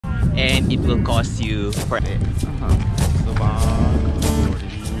and it will cost you for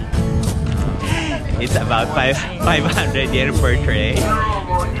it's about 500 yen per tray.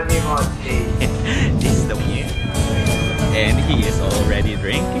 This is the view, and he is already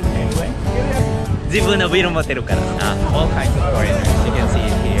drinking anyway. 自分のビール持ってるからさ。All kinds of foreigners, you can see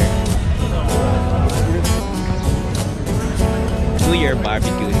it here. Do your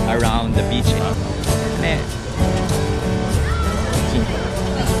barbecue around the beach. ね。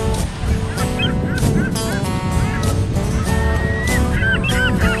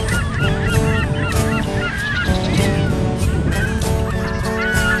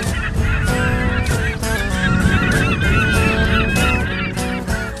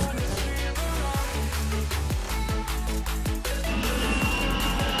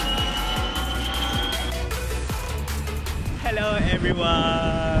Hello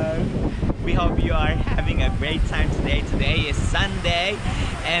everyone! We hope you are having a great time today. Today is Sunday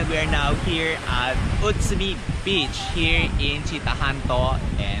and we are now here at Utsumi Beach here in Chitahanto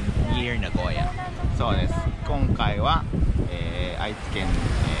and near Nagoya. そうです。今回は、愛知県、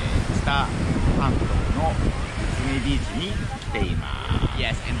知多半島の宇都宮ビーチに来ています。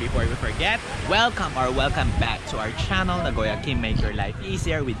Yes, and before we forget, welcome back to our channel Nagoyakim Make Your Life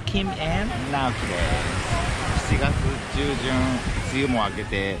Easier with Kim and 直樹です。7月中旬、梅雨も明け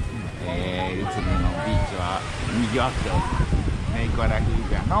て、宇都宮のビーチは賑わっております。メイクアラヒ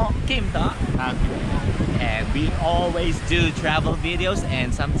ーガの Kim と 直樹です。And we always do travel videos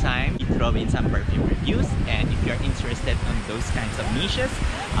and sometimes we throw in some perfume reviews. And if you're interested in those kinds of niches,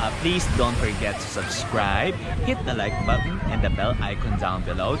 please don't forget to subscribe, hit the like button and the bell icon down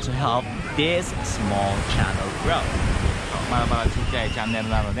below to help this small channel grow. まだまだちっちゃいチャンネル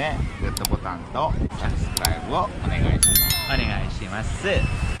なので、グッドボタンとサブスクライブをお願いします。お願いします。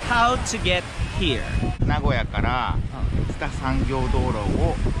How to get here? 名古屋から知多産業道路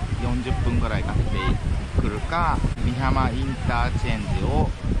を40分ぐらいかけて来るか、美浜インターチェンジを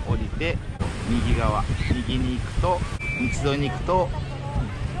降りて右に行くと道沿いに行くと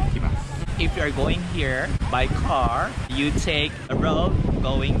来ます。If you are going here by car, you take a road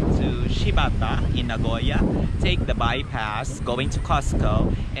going to Shibata in Nagoya, take the bypass going to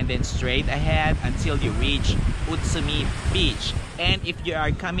Costco, and then straight ahead until you reach Utsumi Beach. And if you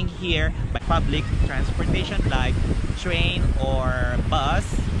are coming here by public transportation like train or bus,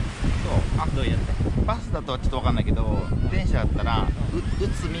 どうやって？バスだとちょっとわかんないけど、電車だったら宇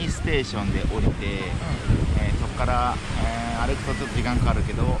都宮ステーションで降りて、そこから、歩くとちょっと時間かかる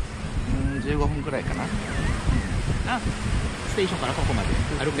けど、15分くらいかな。ステーションからここまで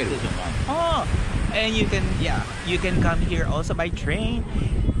歩ける。Oh, and you can come here also by train.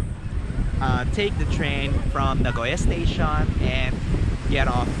 Take the train from Nagoya station and get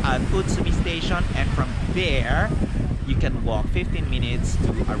off at Utsumi station, and from there you can walk 15 minutes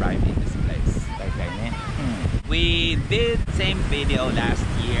to arrive in this place. We did same video last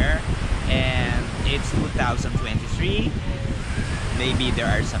year and it's 2023. Maybe there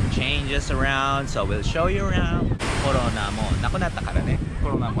are some changes around, so we'll show you around. コロナもなくなったからね。コ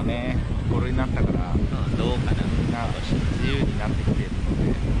ロナもね、5類になったから、どうかな。自由になってきているの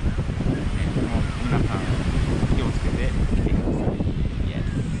で、もう皆さん気をつけて来てください。Yes.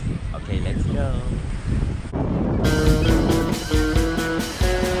 Okay, let's go.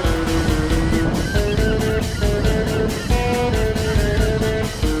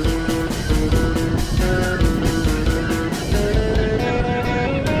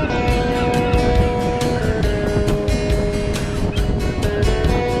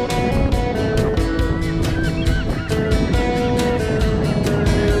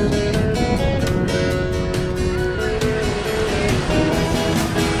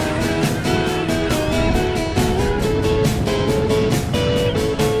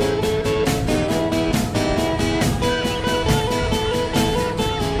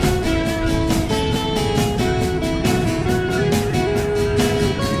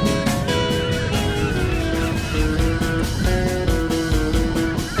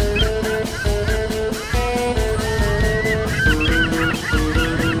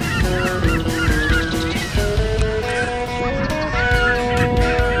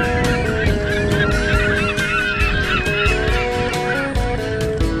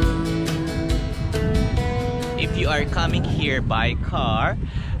 Coming here by car,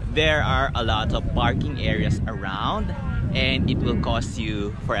 there are a lot of parking areas around, and it will cost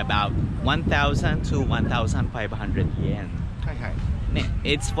you for about 1,000 to 1,500 yen. はいはい。ね、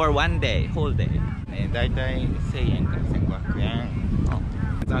It's for one day, whole day. ね、だいたい1000円から1500円。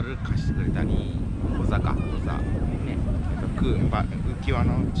ざる貸してくれたり、小座、ね、浮き輪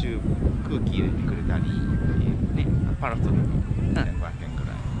の空気入れてくれたり、ね、パラソル1500円く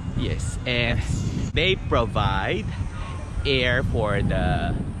らい。Yes, and they provide air for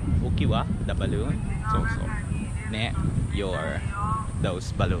the ukiwa, the balloon. So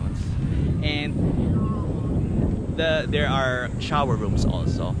those balloons, and there are shower rooms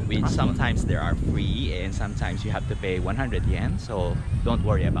also, which sometimes they are free and sometimes you have to pay 100 yen, so don't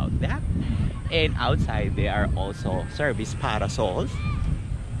worry about that. And outside there are also service parasols,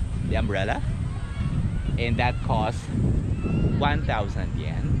 the umbrella, and that costs 1,000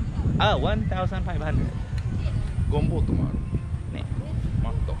 yen. 1,500. Gomboto mo aru. Ne.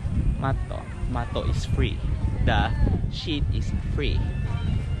 Matto. Matto is free. The sheet is free.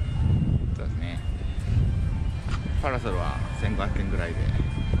 そうですね。パラソルは1500円ぐらいで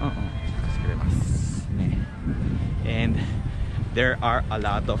貸してくれます。ね。And there are a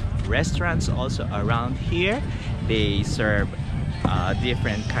lot of restaurants also around here. They serve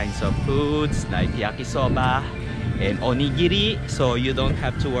different kinds of foods like yakisoba and onigiri, so you don't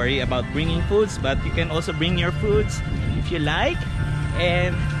have to worry about bringing foods, but you can also bring your foods if you like.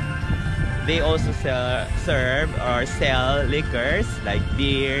 And they also serve or sell liquors like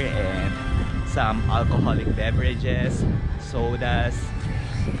beer and some alcoholic beverages, sodas,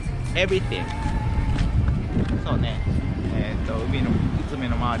 everything. そうね。海のUtsumi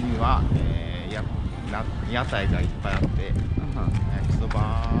の周りには、屋台がいっぱいあって、焼きそば、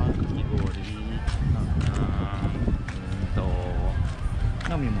かき氷、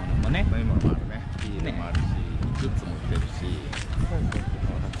飲み物もね。飲み物もあるね。ビールもあるし、グッズも売ってるし、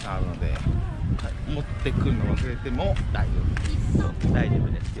たくさんあるので、持ってくるの忘れても大丈夫です。そう、大丈夫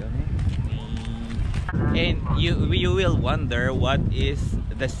ですよね。And you will wonder what is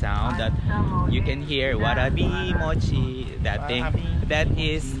the sound that you can hear. Warabi mochi, that thing. That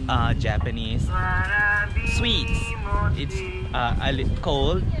is Japanese sweets. It's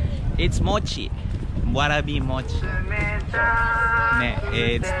called. It's mochi. Warabi mochi.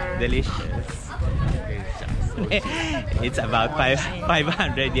 It's delicious. It's about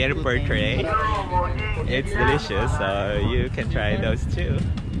 500 yen per tray. It's delicious, so you can try those too.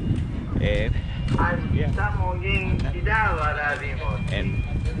 And and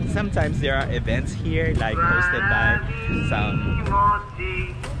sometimes there are events here, like hosted by some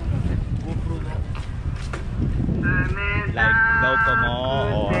like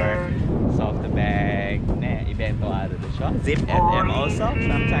Docomo or SoftBank. Event Zip FM also.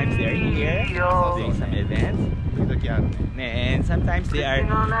 Sometimes they're here doing some events. And sometimes they are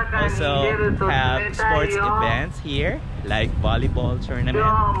also have sports events here, like volleyball tournament.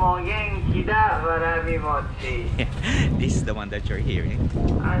 This is the one that you're hearing.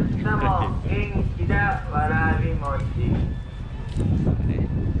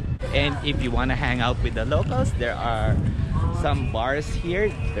 And if you want to hang out with the locals, there are some bars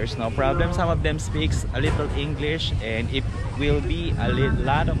here. There's no problem. Some of them speaks a little English, and it will be a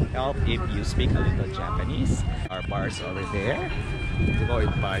lot of help if you speak a little Japanese. Our bars over there.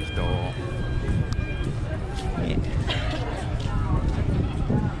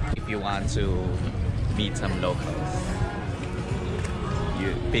 If you want to meet some locals,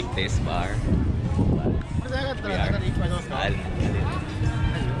 you pick this bar.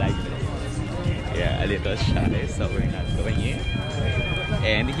 A little shy, so we're not going in.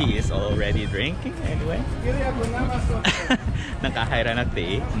 And he is already drinking anyway. なんか入らなくて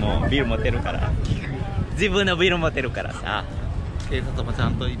いい？もうビール持ってるから。自分のビール持ってるからさ。警察もちゃ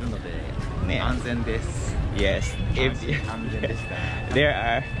んといるので、ね、安全です。Yes. If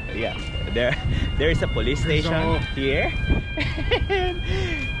there is a police station here.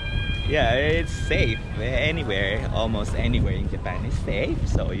 Yeah, it's safe. Anywhere, almost anywhere in Japan is safe,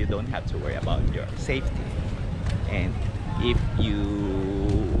 so you don't have to worry about your safety. And if you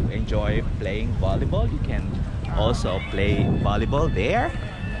enjoy playing volleyball, you can also play volleyball there.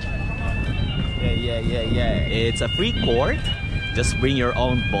 Yeah. It's a free court. Just bring your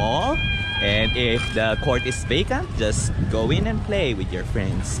own ball, and if the court is vacant, just go in and play with your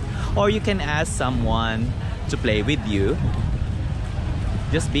friends. Or you can ask someone to play with you.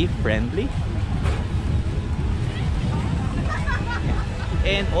 Just be friendly.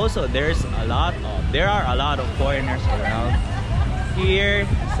 And also there are a lot of foreigners around here,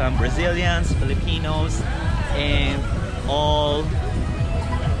 some Brazilians, Filipinos, and all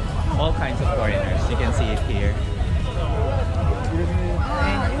kinds of foreigners. You can see it here.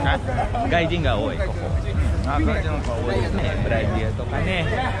 外人が多いここ。外人の方多いですね。ブラジルとかね、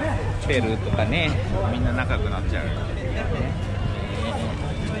ペルーとかね、みんな仲良くなっちゃう。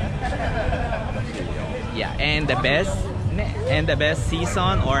Yeah, and the best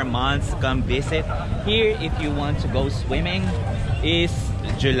season or months to come visit here if you want to go swimming is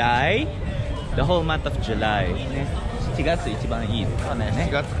July, the whole month of July. 4月一番いいですそうね、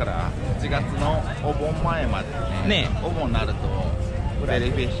4月から8月のお盆前までね。お盆になるとベリ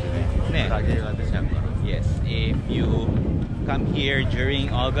ーフィッシュね、クラゲが出ちゃうから。Yes, if you come here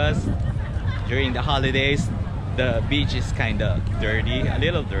during August, during the holidays, the beach is kind of dirty, a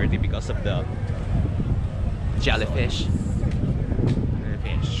little dirty because of the jellyfish.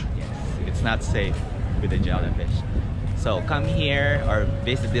 Yes, it's not safe with the jellyfish. So come here or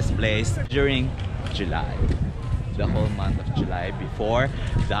visit this place during July, the whole month of July before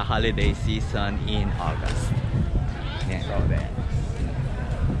the holiday season in August. Yeah. そうで、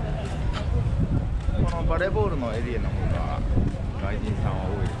このバレーボールのエリアの方が外人さんは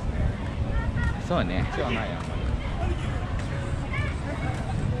多いですね。そうね。こっちはないやんまり。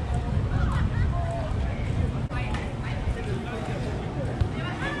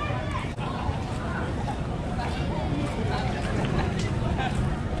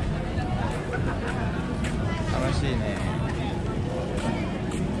楽しいね。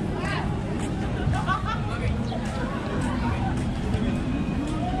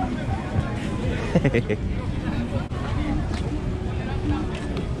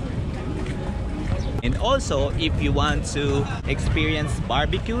And also, if you want to experience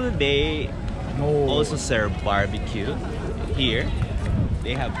barbecue, they also serve barbecue here.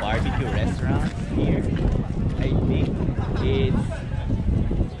 They have barbecue restaurants here. I think it's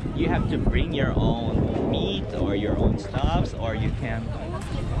you have to bring your own meat or your own stuffs, or you can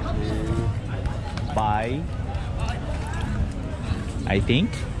buy, I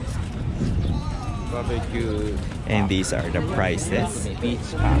think. Barbecue. And these are the prices.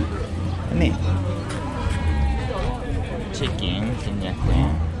 Beach park. ね。チキン1200円。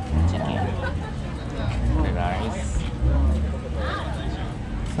チキン。でライス。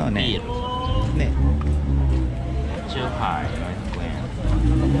そうね。ビール。ね。チューハイ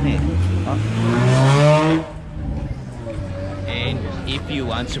400円。ね。And if you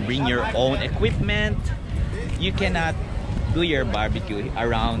want to bring your own equipment, you cannot do your barbecue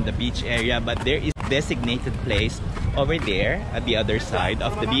around the beach area, but there is designated place over there at the other side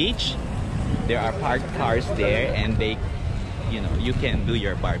of the beach. There are parked cars there, and they, you can do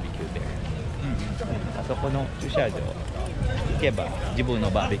your barbecue there. あそこの駐車場行けば自分の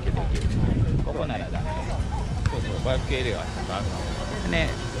バーベキューできる。ここならだ。そうそう、バーベキューエリアがあるの。ね。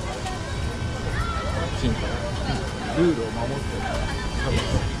きちんとルールを守ってるから。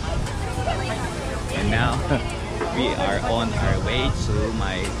And now we are on our way to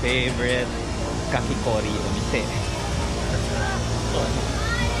my favorite kakikori お店。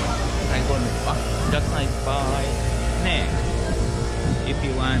最高のいっぱい。お客さんいっぱい。ね。If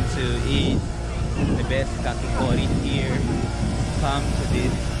you want to eat the best kakikori here, come to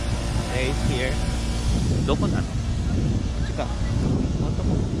this place here. どこなの？こっちか。本当？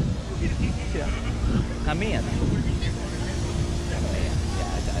違う。亀屋だ。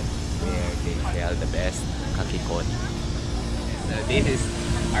Where they sell the best kakikori. So this is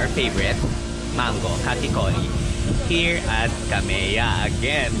our favorite mango kakikori here at Kameya.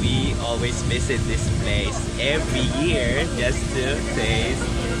 Again, we always visit this place every year just to taste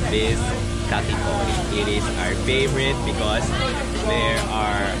this kakikori. It is our favorite because there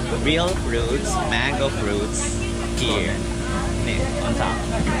are real fruits, mango fruits here. On top.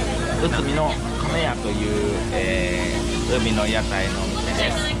 うつみの亀屋という、海の屋台のお店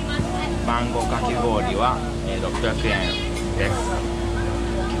です。マンゴーかき氷は、600円です。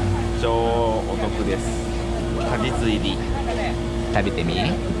超お得です。果実入り。食べてみ。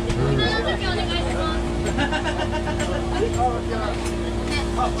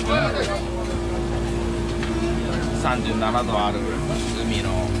37度ある海の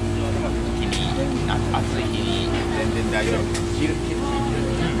日に、暑い日に全然大丈夫。昼。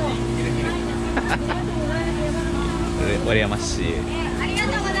羨ましい。ありがと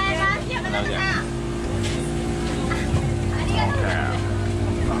うございます。山田さん。ありがとうございます。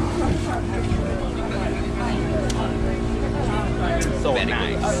So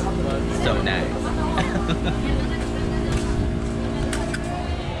nice. So nice.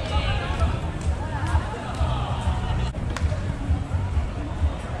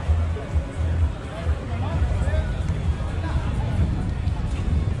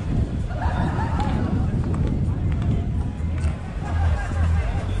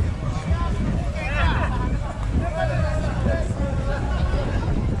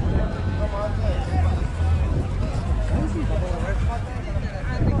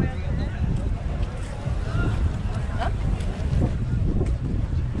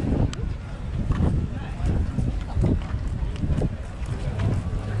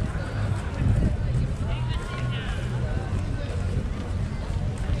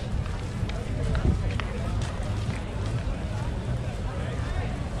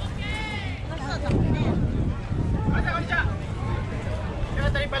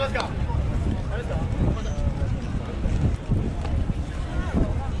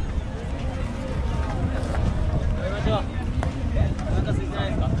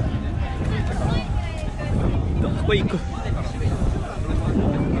 こ行く？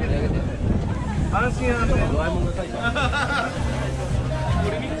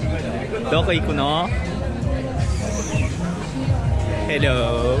どこ行くの？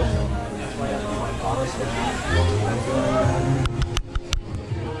 Hello。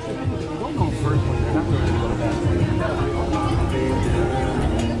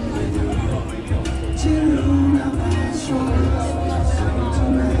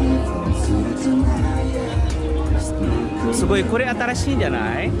すごいこれ新しいんじゃ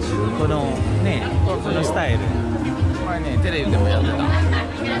ない？このね、このスタイル。これね、テレビでもやってた。あ、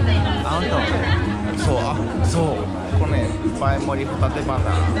本当？そう、あ、そう。これね、前盛りホタテバタ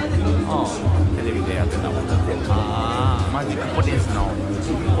ー。テレビでやってたもん。あマジックポリスの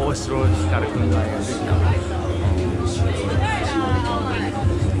大城光君がやってた。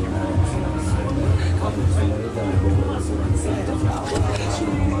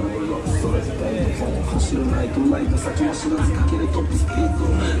走るライトライト先も知らずかけるトップスピード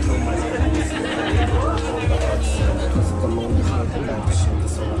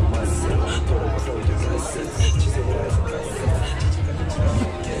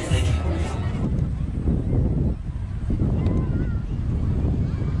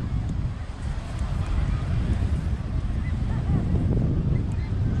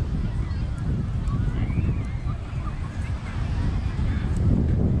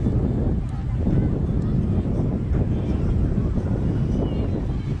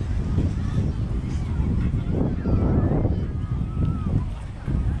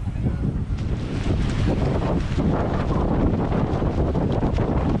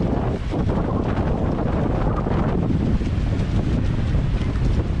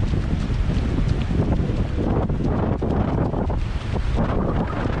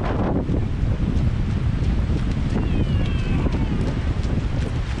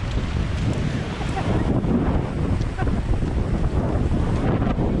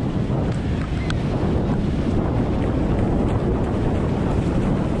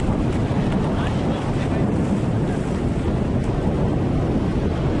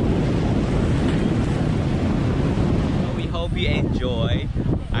you enjoy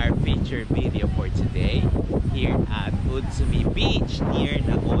our feature video for today here at Utsumi Beach near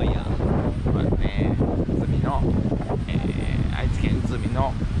Nagoya. ね、Utsumi の、愛知県Utsumi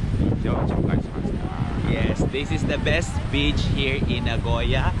のビーチを紹介しました。Yes, this is the best beach here in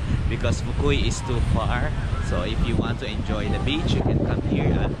Nagoya because Fukui is too far. So if you want to enjoy the beach, you can come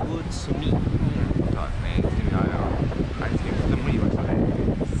here at Utsumi. そうですね、Utsumi の愛知県とてもいい場所で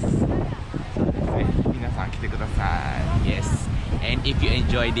す。そうですね、皆さん来てください。Yes, and if you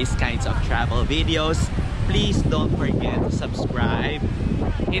enjoy these kinds of travel videos, please don't forget to subscribe,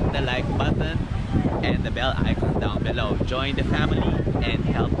 hit the like button and the bell icon down below. Join the family and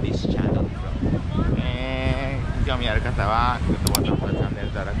help this channel grow. 興味ある方はグッドボタンとチャンネル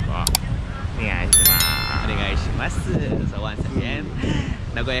登録をお願いします。お願いします。So once again,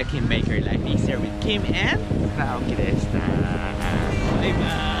 Nagoya Kim make your life easier with Kim and 直樹でした。バイバ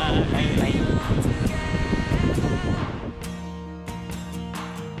イ。